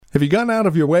Have you gone out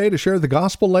of your way to share the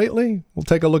gospel lately? We'll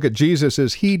take a look at Jesus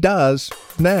as he does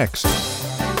next.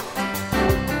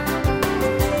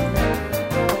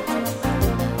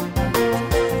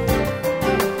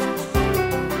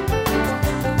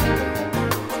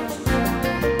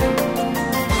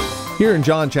 Here in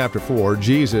John chapter 4,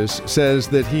 Jesus says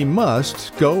that he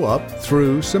must go up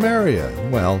through Samaria.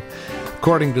 Well,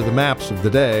 according to the maps of the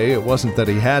day, it wasn't that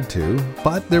he had to,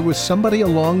 but there was somebody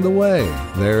along the way.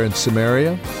 There in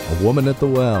Samaria, a woman at the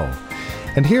well.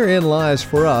 And herein lies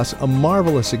for us a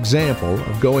marvelous example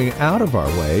of going out of our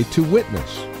way to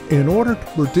witness in order to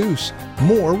produce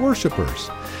more worshipers.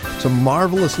 It's a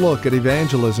marvelous look at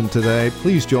evangelism today.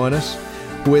 Please join us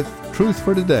with Truth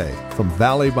for Today from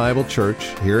Valley Bible Church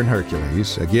here in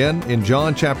Hercules. Again, in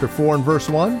John chapter 4 and verse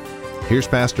 1, here's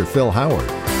Pastor Phil Howard.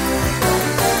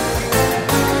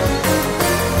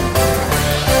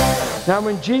 Now,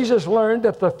 when Jesus learned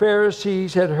that the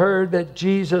Pharisees had heard that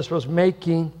Jesus was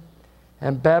making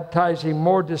and baptizing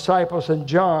more disciples than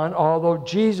John, although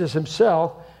Jesus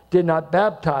himself did not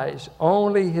baptize,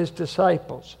 only his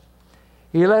disciples,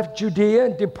 he left Judea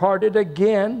and departed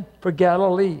again for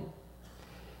Galilee.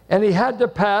 And he had to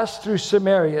pass through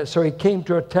Samaria, so he came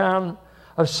to a town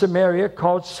of Samaria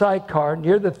called Sychar,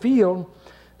 near the field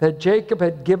that Jacob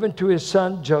had given to his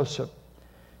son Joseph.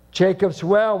 Jacob's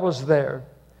well was there.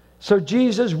 So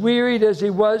Jesus, wearied as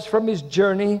he was from his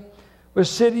journey,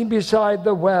 was sitting beside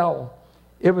the well.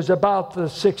 It was about the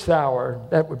 6th hour,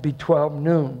 that would be 12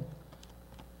 noon.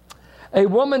 A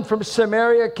woman from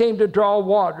Samaria came to draw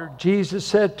water. Jesus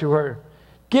said to her,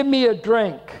 "Give me a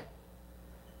drink."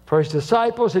 For his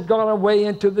disciples had gone away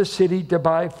into the city to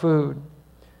buy food.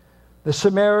 The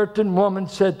Samaritan woman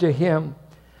said to him,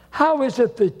 "How is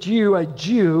it that you, a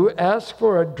Jew, ask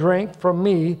for a drink from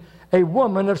me, a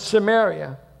woman of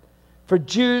Samaria? For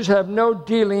Jews have no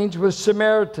dealings with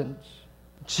Samaritans."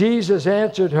 Jesus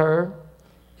answered her,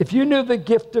 "If you knew the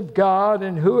gift of God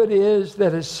and who it is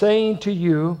that is saying to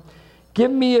you, 'Give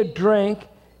me a drink,'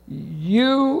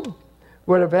 you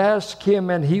would have asked him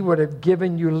and he would have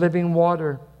given you living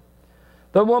water."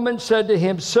 The woman said to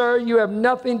him, "Sir, you have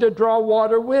nothing to draw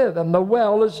water with, and the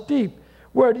well is deep.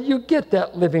 Where do you get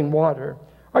that living water?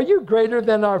 Are you greater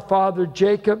than our father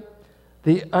Jacob?"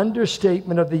 The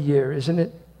understatement of the year, isn't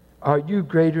it? Are you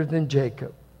greater than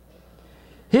Jacob?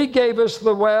 "He gave us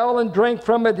the well and drank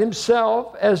from it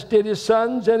himself, as did his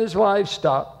sons and his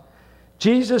livestock."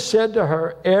 Jesus said to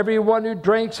her, "Everyone who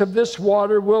drinks of this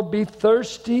water will be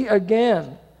thirsty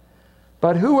again.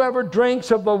 But whoever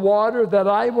drinks of the water that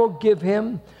I will give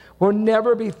him will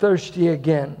never be thirsty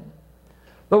again.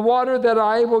 The water that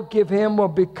I will give him will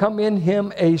become in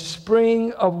him a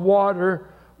spring of water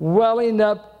welling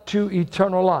up to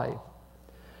eternal life."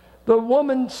 The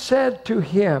woman said to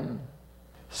him,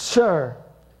 "Sir,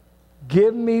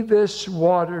 give me this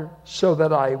water so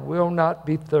that I will not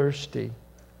be thirsty."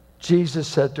 Jesus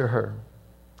said to her,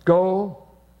 "Go,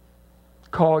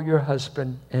 call your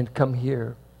husband and come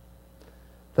here."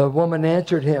 The woman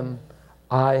answered him,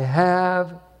 "I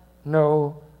have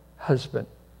no husband."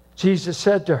 Jesus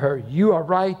said to her, "You are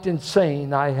right in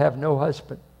saying, 'I have no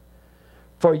husband.'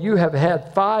 For you have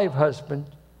had 5 husbands,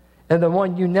 and the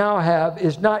one you now have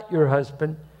is not your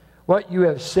husband. What you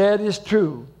have said is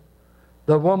true."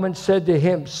 The woman said to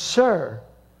him, "Sir,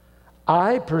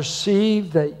 I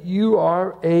perceive that you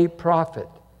are a prophet."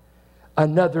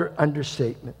 Another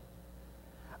understatement.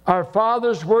 "Our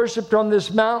fathers worshipped on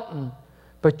this mountain,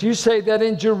 but you say that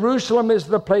in Jerusalem is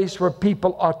the place where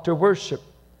people ought to worship."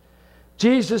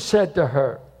 Jesus said to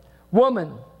her,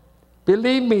 "Woman,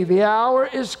 believe me, the hour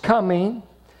is coming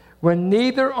when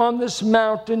neither on this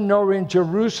mountain nor in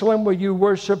Jerusalem will you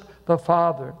worship the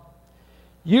Father.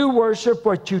 You worship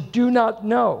what you do not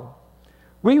know.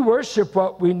 We worship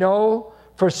what we know,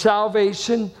 for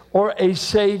salvation or a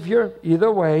Savior,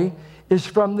 either way, is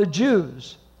from the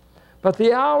Jews. But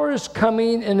the hour is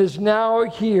coming and is now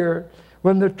here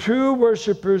when the true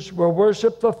worshipers will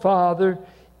worship the Father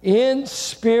in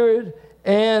spirit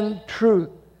and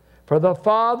truth. For the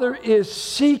Father is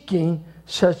seeking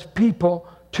such people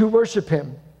to worship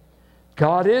him.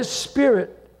 God is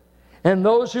spirit, and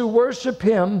those who worship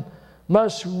him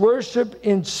must worship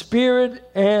in spirit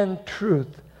and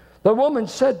truth." The woman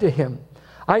said to him,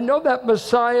 "I know that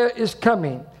Messiah is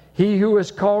coming, he who is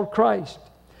called Christ.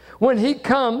 When he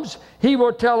comes, he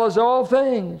will tell us all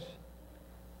things."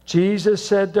 Jesus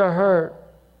said to her,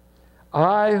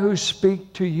 "I who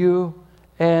speak to you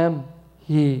am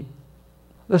he."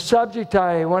 The subject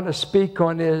I want to speak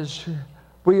on is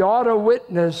we ought to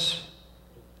witness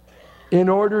in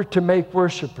order to make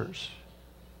worshipers.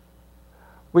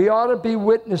 We ought to be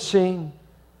witnessing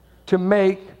to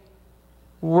make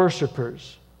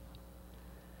worshipers.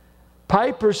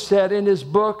 Piper said in his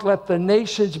book, Let the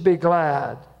Nations Be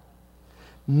Glad,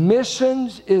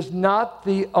 missions is not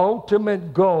the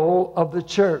ultimate goal of the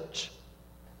church.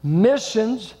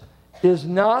 Missions is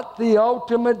not the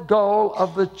ultimate goal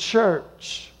of the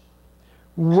church.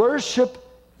 Worship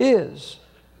is.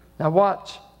 Now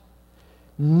watch.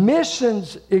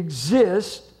 Missions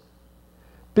exist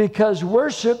because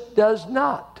worship does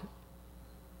not.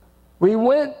 We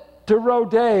went to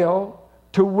Rodeo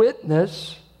to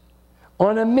witness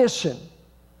on a mission.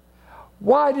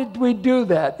 Why did we do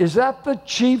that? Is that the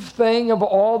chief thing of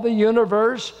all the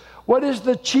universe? What is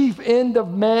the chief end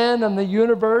of man and the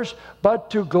universe but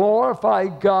to glorify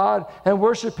God and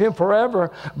worship Him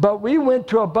forever? But we went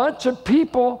to a bunch of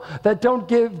people that don't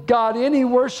give God any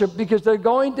worship because they're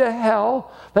going to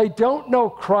hell. They don't know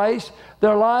Christ.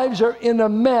 Their lives are in a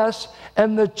mess.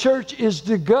 And the church is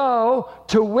to go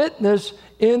to witness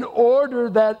in order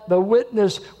that the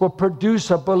witness will produce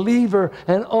a believer,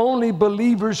 and only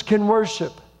believers can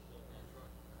worship.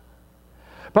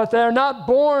 But they're not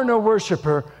born a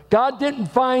worshiper. God didn't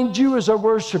find you as a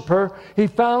worshiper. He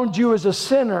found you as a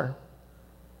sinner.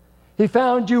 He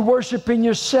found you worshiping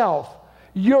yourself,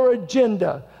 your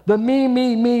agenda, the me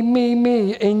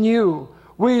in you.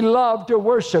 We love to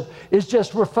worship. It's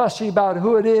just we're fussy about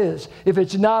who it is. If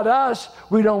it's not us,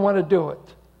 we don't want to do it.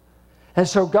 And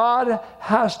so God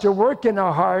has to work in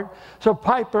our heart. So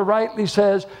Piper rightly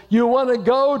says, you want to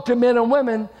go to men and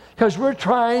women because we're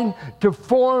trying to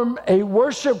form a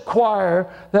worship choir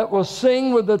that will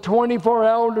sing with the 24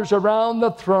 elders around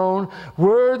the throne.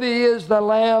 Worthy is the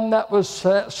Lamb that was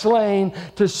slain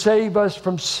to save us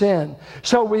from sin.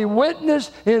 So we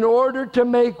witness in order to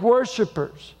make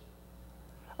worshipers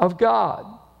of God.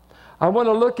 I want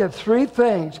to look at three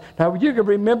things. Now, you can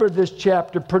remember this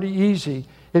chapter pretty easy.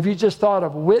 If you just thought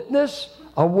of witness,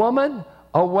 a woman,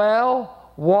 a well,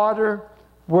 water,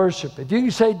 worship. If you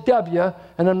can say W,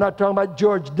 and I'm not talking about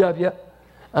George W.,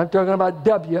 I'm talking about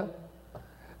W,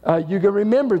 you can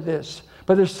remember this.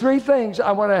 But there's three things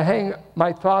I want to hang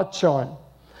my thoughts on.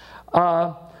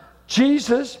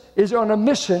 Jesus is on a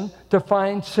mission to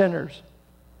find sinners.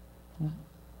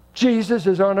 Jesus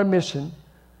is on a mission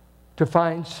to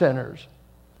find sinners.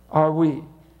 Are we?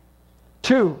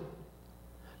 2,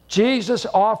 Jesus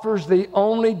offers the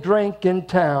only drink in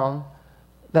town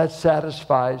that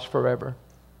satisfies forever.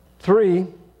 3,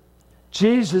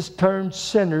 Jesus turns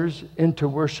sinners into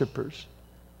worshipers.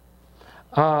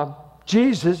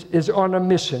 Jesus is on a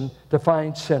mission to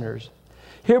find sinners.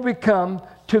 Here we come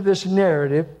to this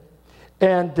narrative,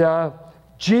 and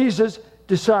Jesus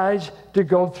decides to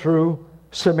go through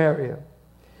Samaria.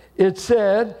 It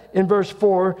said in verse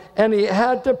 4, and he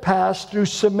had to pass through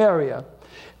Samaria.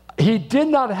 He did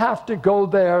not have to go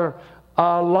there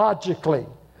logically.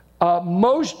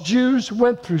 Most Jews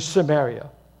went through Samaria.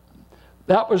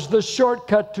 That was the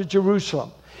shortcut to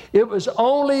Jerusalem. It was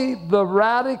only the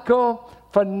radical,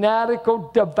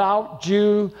 fanatical, devout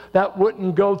Jew that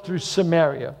wouldn't go through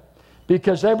Samaria,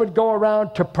 because they would go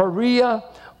around to Perea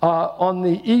on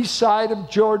the east side of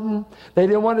Jordan. They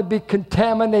didn't want to be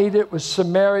contaminated with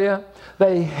Samaria.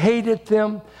 They hated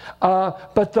them.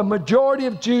 But the majority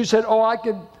of Jews said, I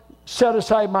could set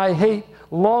aside my hate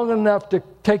long enough to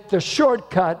take the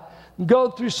shortcut and go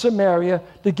through Samaria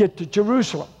to get to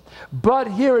Jerusalem. But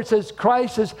here it says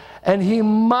Christ says, and he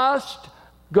must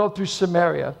go through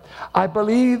Samaria. I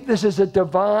believe this is a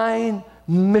divine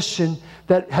mission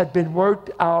that had been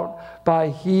worked out by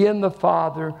he and the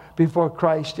Father before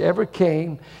Christ ever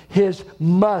came. His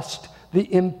must,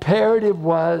 the imperative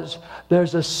was,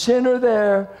 there's a sinner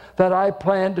there that I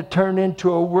plan to turn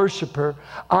into a worshiper.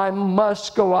 I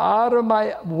must go out of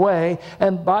my way.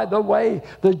 And by the way,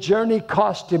 the journey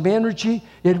cost him energy.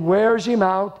 It wears him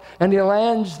out. And he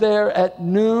lands there at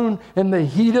noon in the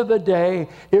heat of the day.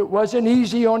 It wasn't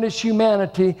easy on his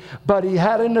humanity, but he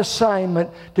had an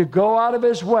assignment to go out of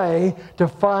his way to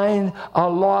find a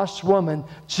lost woman,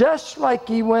 just like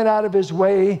he went out of his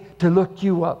way to look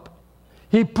you up.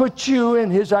 He put you in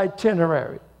his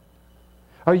itinerary,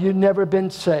 or you've never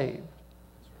been saved.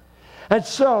 And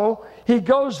so he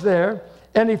goes there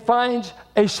and he finds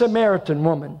a Samaritan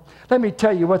woman. Let me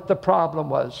tell you what the problem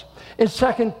was. In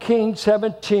 2 Kings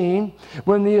 17,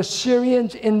 when the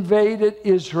Assyrians invaded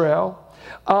Israel,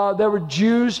 there were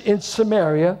Jews in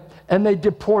Samaria and they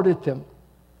deported them.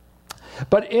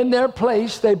 But in their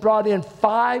place, they brought in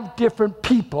 5 different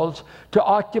peoples to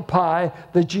occupy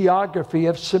the geography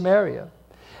of Samaria.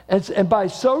 And by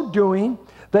so doing,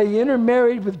 they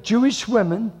intermarried with Jewish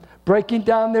women, breaking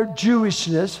down their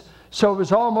Jewishness. So it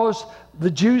was almost,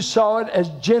 the Jews saw it as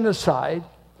genocide.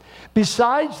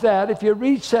 Besides that, if you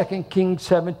read 2 Kings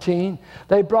 17,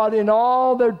 they brought in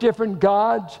all their different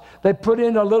gods. They put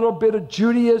in a little bit of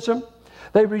Judaism.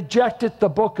 They rejected the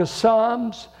book of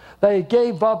Psalms. They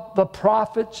gave up the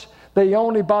prophets. They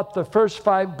only bought the first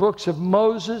 5 books of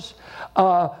Moses.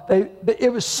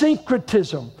 It was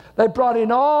syncretism. They brought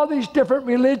in all these different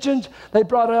religions. They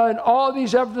brought in all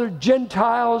these other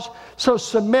Gentiles. So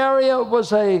Samaria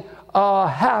was a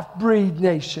half-breed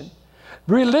nation.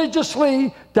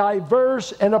 Religiously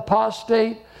diverse and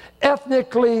apostate.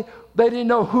 Ethnically, they didn't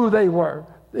know who they were.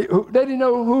 They didn't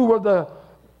know who were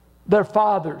their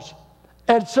fathers.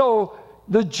 And so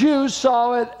the Jews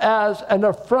saw it as an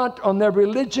affront on their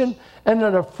religion and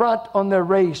an affront on their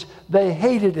race. They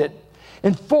hated it.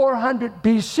 In 400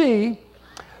 BC,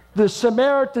 the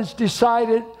Samaritans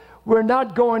decided, we're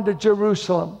not going to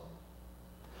Jerusalem.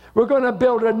 We're going to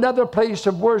build another place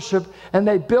of worship. And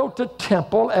they built a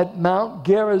temple at Mount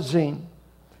Gerizim.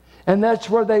 And that's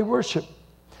where they worship.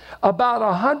 About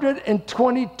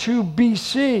 122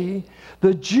 BC,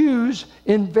 the Jews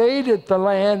invaded the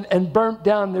land and burnt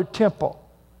down their temple.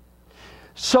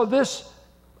 So this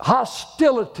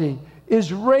hostility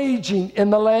is raging in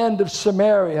the land of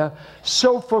Samaria.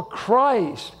 So for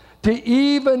Christ to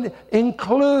even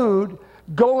include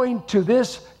going to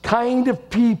this kind of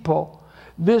people,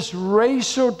 this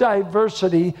racial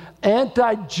diversity,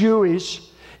 anti-Jewish,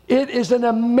 it is an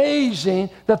amazing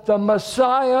that the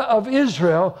Messiah of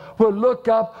Israel will look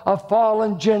up a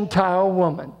fallen Gentile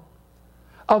woman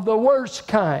of the worst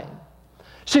kind.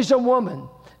 She's a woman.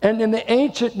 And in the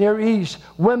ancient Near East,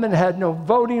 women had no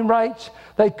voting rights.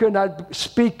 They could not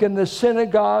speak in the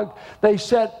synagogue. They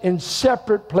sat in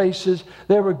separate places.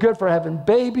 They were good for having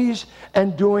babies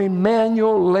and doing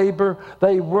manual labor.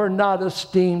 They were not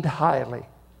esteemed highly.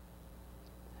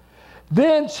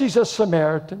 Then she's a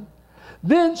Samaritan.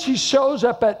 Then she shows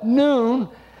up at noon,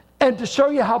 and to show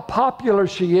you how popular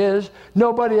she is,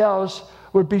 nobody else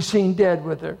would be seen dead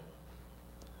with her.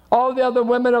 All the other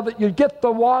women of it, you get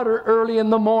the water early in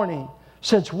the morning,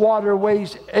 since water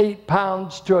weighs 8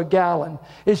 pounds to a gallon.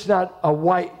 It's not a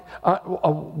light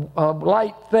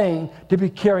thing to be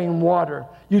carrying water.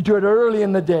 You do it early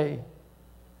in the day.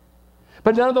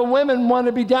 But none of the women want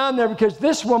to be down there because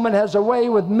this woman has a way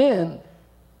with men.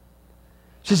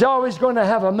 She's always going to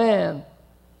have a man.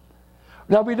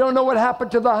 Now, we don't know what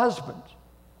happened to the husbands.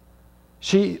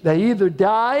 They either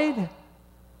died,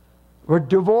 were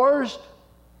divorced,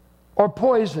 or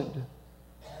poisoned.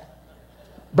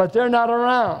 But they're not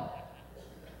around.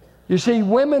 You see,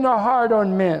 women are hard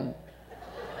on men.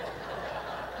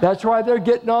 That's why they're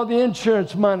getting all the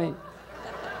insurance money.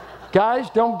 Guys,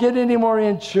 don't get any more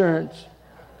insurance.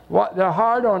 They're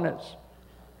hard on us.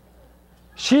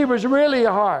 She was really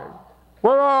hard.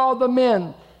 Where are all the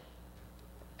men?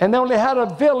 And they only had a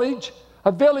village.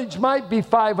 A village might be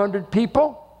 500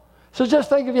 people. So just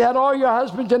think if you had all your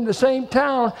husbands in the same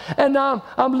town, and now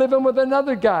I'm living with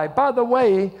another guy. By the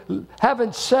way,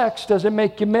 having sex doesn't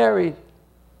make you married.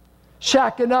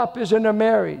 Shacking up isn't a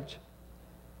marriage.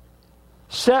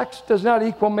 Sex does not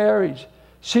equal marriage.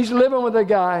 She's living with a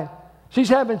guy. She's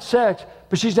having sex,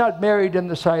 but she's not married in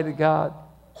the sight of God.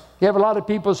 You have a lot of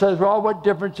people say, well, what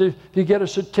difference if you get a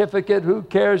certificate? Who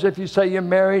cares if you say you're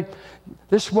married?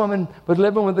 This woman was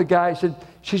living with a guy, said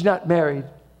she's not married.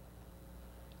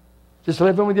 Just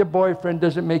living with your boyfriend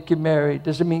doesn't make you married.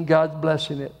 Doesn't mean God's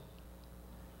blessing it.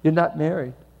 You're not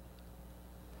married.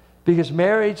 Because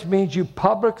marriage means you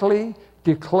publicly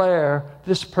declare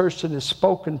this person is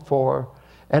spoken for,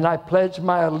 and I pledge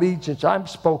my allegiance, I'm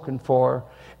spoken for,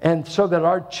 and so that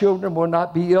our children will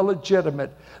not be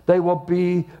illegitimate. They will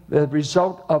be the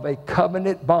result of a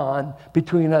covenant bond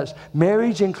between us.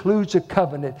 Marriage includes a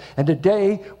covenant, and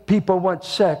today people want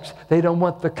sex. They don't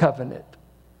want the covenant.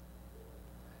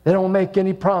 They don't make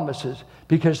any promises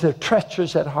because they're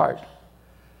treacherous at heart.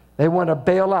 They want to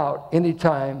bail out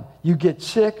anytime you get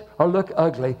sick or look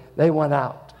ugly. They want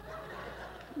out.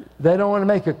 They don't want to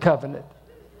make a covenant.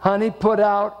 Honey, put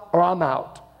out or I'm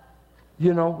out.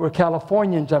 You know, we're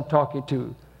Californians I'm talking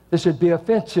to. This would be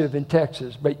offensive in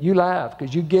Texas, but you laugh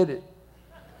because you get it.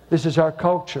 This is our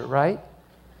culture, right?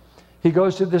 He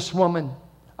goes to this woman.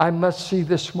 I must see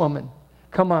this woman.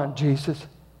 Come on, Jesus.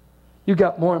 You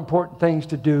got more important things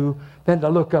to do than to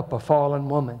look up a fallen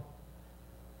woman.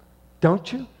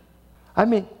 Don't you? I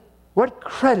mean, what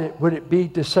credit would it be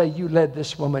to say you led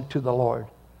this woman to the Lord?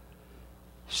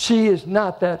 She is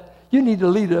not that. You need to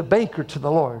lead a banker to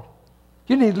the Lord.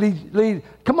 You need to lead.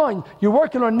 Come on, you're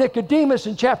working on Nicodemus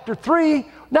in chapter 3.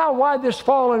 Now why this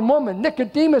fallen woman?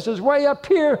 Nicodemus is way up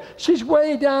here. She's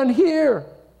way down here.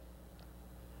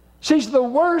 She's the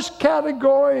worst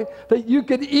category that you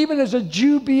could even as a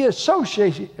Jew be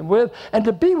associated with. And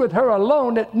to be with her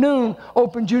alone at noon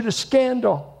opened you to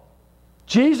scandal.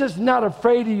 Jesus is not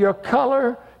afraid of your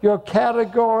color, your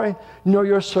category, nor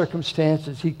your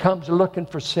circumstances. He comes looking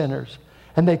for sinners,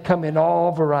 and they come in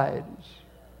all varieties.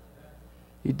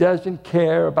 He doesn't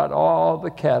care about all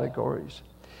the categories.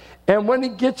 And when he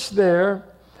gets there,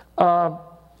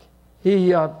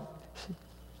 he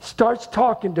starts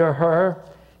talking to her.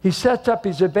 He sets up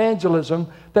his evangelism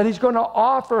that he's going to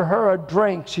offer her a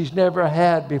drink she's never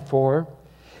had before,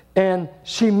 and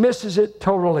she misses it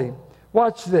totally.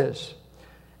 Watch this.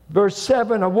 Verse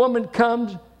 7, a woman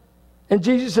comes, and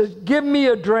Jesus says, give me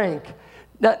a drink.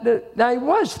 Now he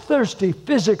was thirsty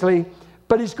physically,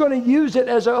 but he's going to use it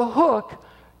as a hook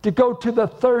to go to the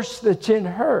thirst that's in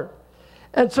her.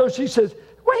 And so she says,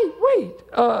 wait,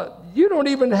 you don't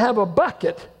even have a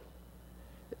bucket.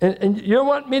 And you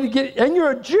want me to get, and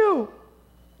you're a Jew.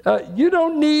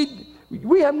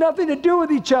 We have nothing to do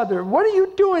with each other. What are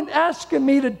you doing asking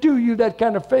me to do you that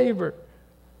kind of favor?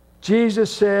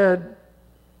 Jesus said,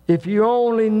 if you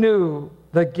only knew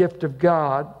the gift of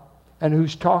God and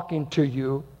who's talking to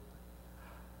you,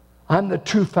 I'm the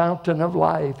true fountain of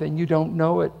life, and you don't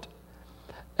know it.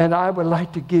 And I would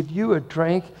like to give you a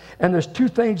drink. And there's two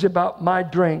things about my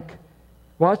drink.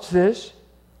 Watch this.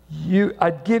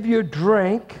 I'd give you a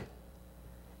drink,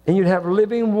 and you'd have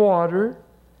living water,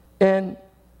 and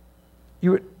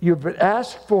you would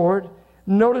ask for it.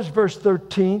 Notice verse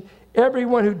 13.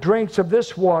 Everyone who drinks of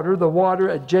this water, the water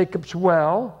at Jacob's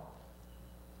well,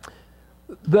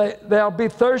 they'll be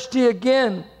thirsty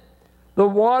again. The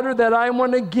water that I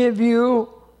want to give you,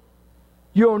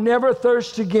 you'll never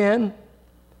thirst again,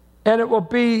 and it will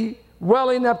be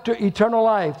welling up to eternal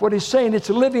life. What he's saying, it's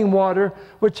living water,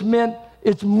 which meant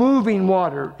it's moving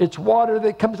water. It's water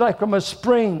that comes like from a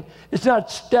spring. It's not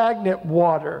stagnant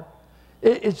water.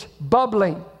 It's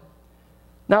bubbling.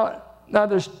 Now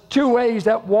there's two ways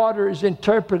that water is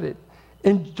interpreted.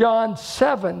 In John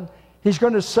 7, he's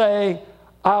going to say,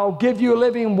 I'll give you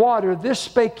living water. This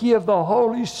spake he of the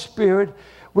Holy Spirit,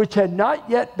 which had not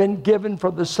yet been given,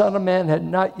 for the Son of Man had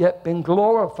not yet been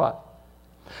glorified.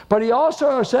 But he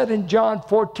also said in John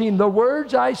 14, the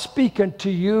words I speak unto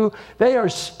you, they are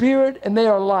spirit and they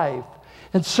are life.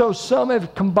 And so some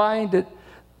have combined it,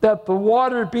 that the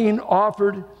water being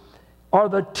offered are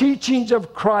the teachings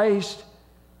of Christ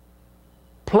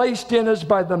placed in us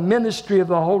by the ministry of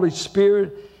the Holy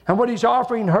Spirit. And what he's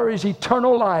offering her is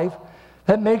eternal life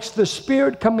that makes the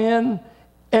Spirit come in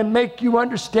and make you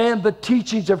understand the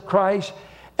teachings of Christ.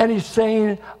 And he's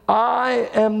saying, I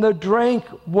am the drink,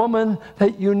 woman,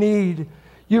 that you need.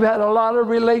 You've had a lot of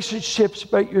relationships,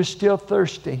 but you're still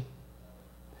thirsty.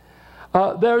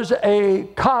 There's a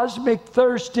cosmic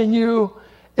thirst in you.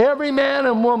 Every man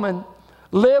and woman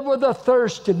live with a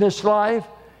thirst in this life.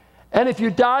 And if you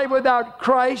die without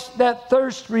Christ, that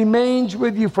thirst remains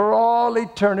with you for all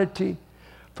eternity.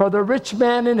 For the rich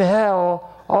man in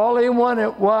hell, all he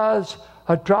wanted was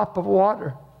a drop of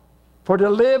water. For to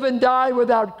live and die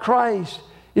without Christ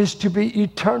is to be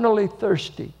eternally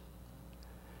thirsty,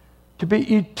 to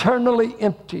be eternally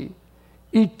empty,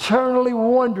 eternally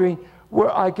wondering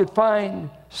where I could find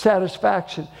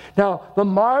satisfaction. Now, the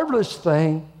marvelous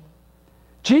thing,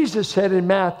 Jesus said in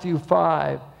Matthew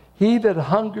 5, he that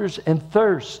hungers and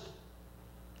thirsts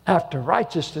after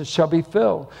righteousness shall be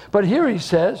filled. But here he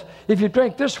says, if you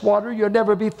drink this water, you'll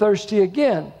never be thirsty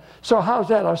again. So how's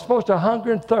that? I'm supposed to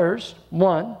hunger and thirst,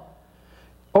 one.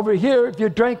 Over here, if you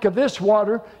drink of this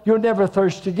water, you'll never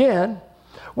thirst again.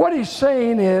 What he's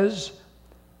saying is,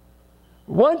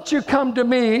 once you come to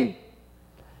me,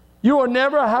 you will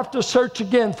never have to search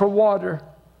again for water.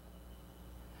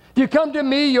 If you come to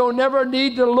me, you'll never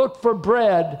need to look for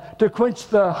bread to quench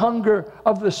the hunger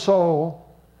of the soul.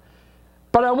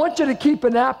 But I want you to keep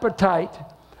an appetite.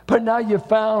 But now you've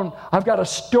found I've got a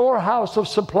storehouse of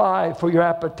supply for your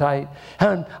appetite.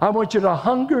 And I want you to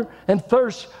hunger and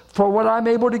thirst for what I'm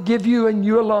able to give you and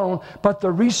you alone. But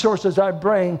the resources I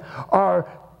bring are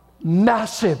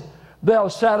massive. They'll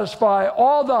satisfy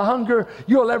all the hunger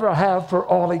you'll ever have for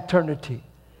all eternity.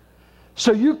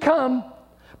 So you come,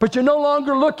 but you're no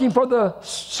longer looking for the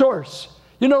source.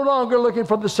 You're no longer looking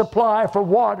for the supply for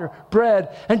water,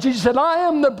 bread. And Jesus said, I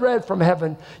am the bread from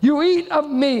heaven. You eat of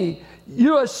me.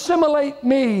 You assimilate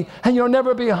me, and you'll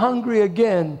never be hungry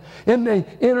again in the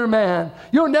inner man.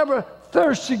 You'll never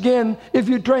thirst again if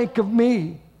you drink of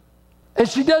me. And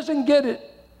she doesn't get it.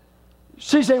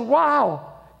 She's saying,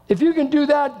 wow, if you can do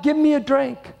that, give me a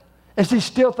drink. And she's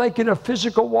still thinking of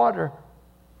physical water.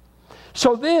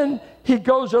 So then he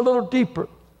goes a little deeper.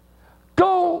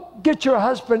 Go go get your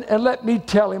husband and let me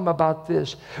tell him about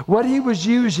this. What he was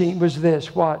using was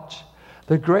this, watch.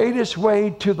 The greatest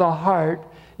way to the heart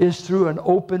is through an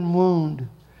open wound.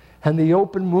 And the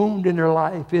open wound in her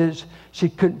life is she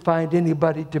couldn't find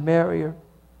anybody to marry her.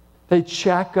 They'd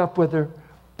shack up with her,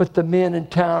 but the men in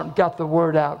town got the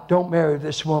word out, don't marry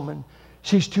this woman.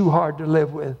 She's too hard to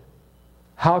live with.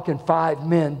 How can 5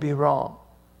 men be wrong?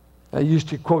 I used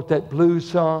to quote that blues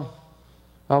song.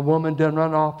 A woman done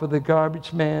run off with a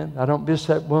garbage man. I don't miss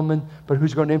that woman, but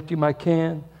who's going to empty my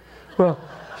can? Well,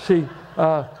 see,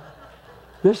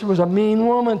 this was a mean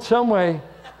woman some way.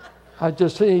 I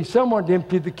just see someone to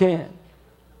empty the can.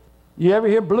 You ever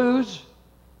hear blues?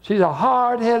 She's a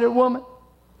hard-headed woman.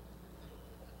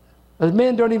 The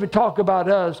men don't even talk about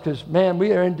us because, man,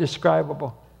 we are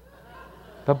indescribable.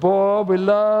 But boy, we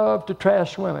love to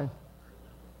trash women.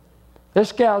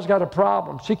 This gal's got a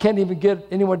problem. She can't even get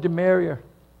anyone to marry her.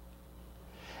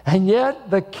 And yet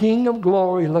the King of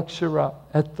Glory looks her up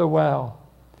at the well.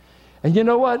 And you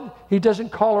know what? He doesn't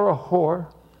call her a whore.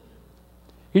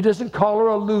 He doesn't call her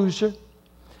a loser.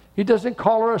 He doesn't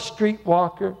call her a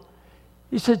streetwalker.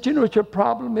 He said, you know what your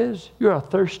problem is? You're a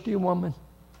thirsty woman.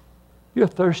 You're a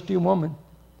thirsty woman.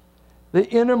 The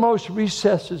innermost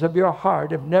recesses of your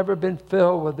heart have never been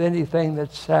filled with anything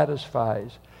that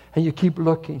satisfies. And you keep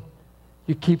looking.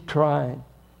 You keep trying.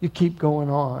 You keep going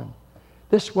on.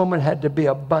 This woman had to be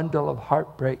a bundle of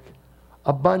heartbreak,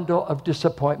 a bundle of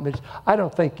disappointments. I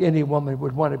don't think any woman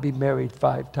would want to be married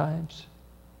 5 times.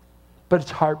 But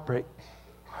it's heartbreak,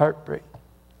 heartbreak,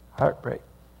 heartbreak.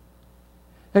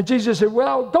 And Jesus said,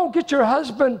 well, go get your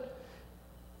husband.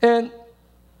 And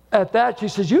at that, she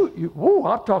says,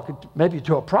 I'm talking maybe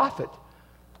to a prophet.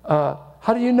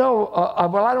 How do you know?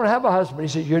 Well, I don't have a husband. He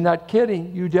said, you're not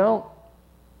kidding. You don't.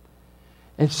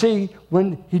 And see,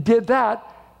 when he did that,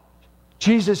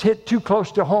 Jesus hit too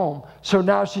close to home. So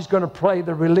now she's going to play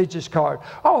the religious card.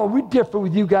 Oh, we differ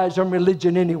with you guys on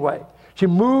religion anyway. She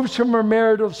moves from her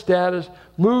marital status,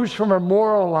 moves from her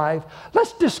moral life.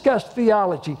 Let's discuss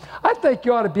theology. I think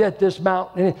you ought to be at this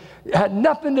mountain. It had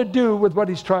nothing to do with what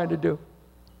he's trying to do.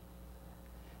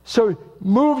 So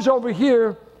moves over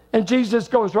here, and Jesus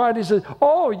goes right. He says,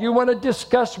 oh, you want to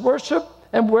discuss worship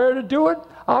and where to do it?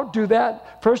 I'll do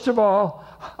that. First of all,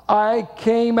 I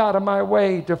came out of my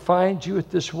way to find you at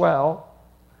this well.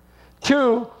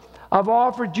 2, I've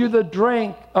offered you the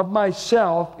drink of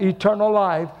myself, eternal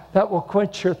life, that will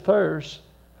quench your thirst.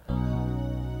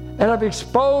 And I've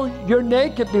exposed, you're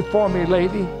naked before me,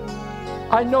 lady.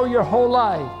 I know your whole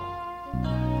life.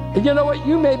 And you know what?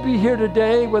 You may be here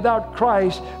today without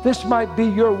Christ. This might be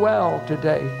your well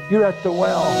today. You're at the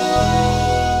well.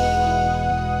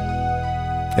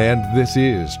 And this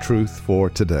is Truth for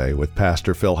Today with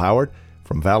Pastor Phil Howard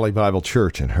from Valley Bible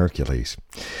Church in Hercules.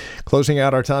 Closing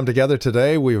out our time together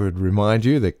today, we would remind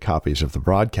you that copies of the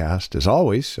broadcast, as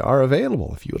always, are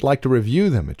available if you would like to review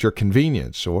them at your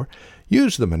convenience or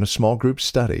use them in a small group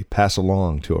study, pass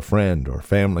along to a friend or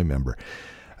family member.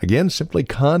 Again, simply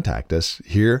contact us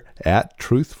here at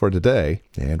Truth for Today,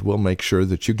 and we'll make sure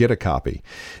that you get a copy.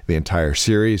 The entire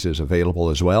series is available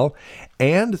as well.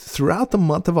 And throughout the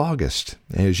month of August,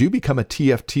 as you become a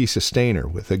TFT sustainer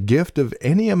with a gift of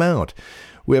any amount,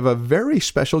 we have a very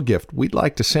special gift we'd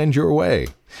like to send your way.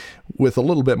 With a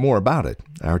little bit more about it,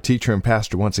 our teacher and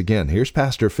pastor once again, here's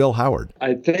Pastor Phil Howard.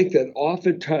 I think that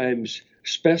oftentimes,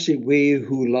 especially we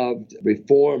who loved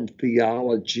Reformed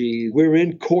theology, we're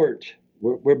in court.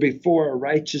 We're before a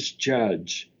righteous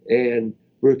judge, and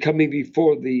we're coming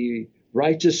before the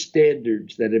righteous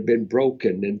standards that have been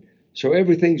broken. And so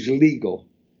everything's legal.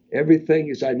 Everything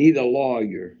is, I need a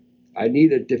lawyer. I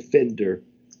need a defender.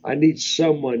 I need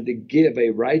someone to give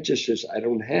a righteousness I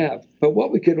don't have. But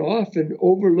what we can often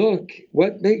overlook,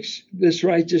 what makes this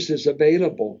righteousness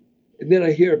available? And then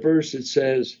I hear a verse that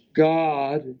says,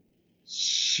 God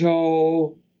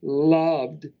so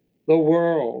loved the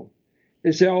world.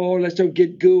 And say, oh, let's don't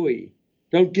get gooey.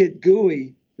 Don't get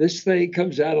gooey. This thing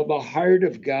comes out of the heart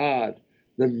of God,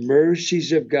 the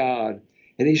mercies of God.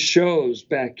 And he shows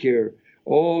back here,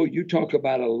 oh, you talk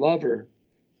about a lover.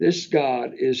 This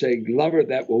God is a lover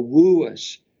that will woo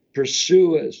us,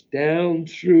 pursue us down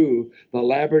through the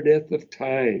labyrinth of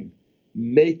time,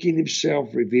 making himself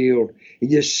revealed.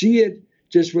 And you see it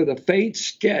just with a faint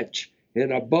sketch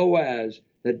in a Boaz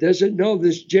that doesn't know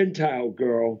this Gentile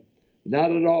girl,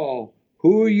 not at all.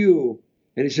 Who are you?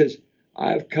 And he says,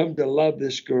 I've come to love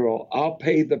this girl. I'll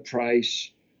pay the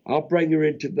price. I'll bring her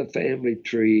into the family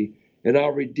tree, and I'll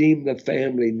redeem the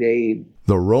family name.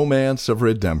 The Romance of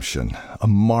Redemption, a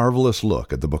marvelous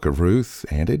look at the book of Ruth,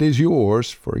 and it is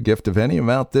yours for a gift of any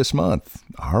amount this month.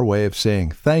 Our way of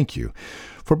saying thank you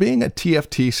for being a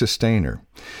TFT sustainer.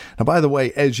 Now, by the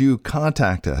way, as you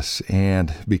contact us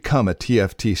and become a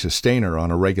TFT sustainer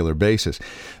on a regular basis,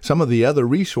 some of the other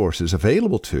resources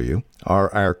available to you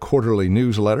are our quarterly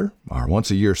newsletter, our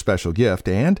once-a-year special gift,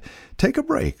 and Take a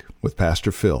Break with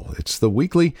Pastor Phil. It's the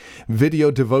weekly video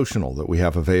devotional that we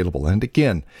have available. And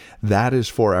again, that is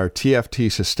for our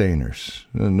TFT sustainers.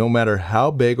 No matter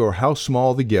how big or how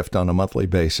small the gift on a monthly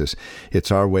basis,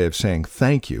 it's our way of saying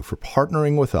thank you for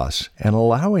partnering with us and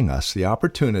allowing us the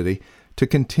opportunity to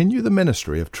continue the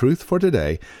ministry of Truth for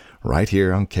Today right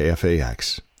here on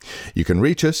KFAX. You can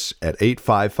reach us at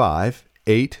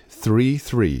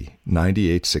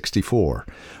 855-833-9864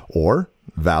 or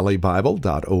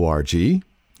valleybible.org. You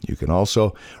can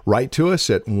also write to us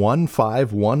at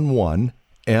 1511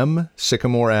 M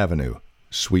Sycamore Avenue,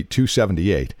 Suite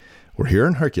 278. We're here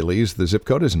in Hercules. The zip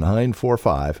code is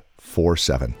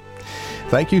 94547.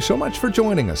 Thank you so much for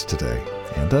joining us today.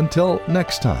 And until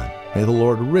next time, may the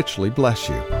Lord richly bless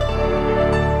you.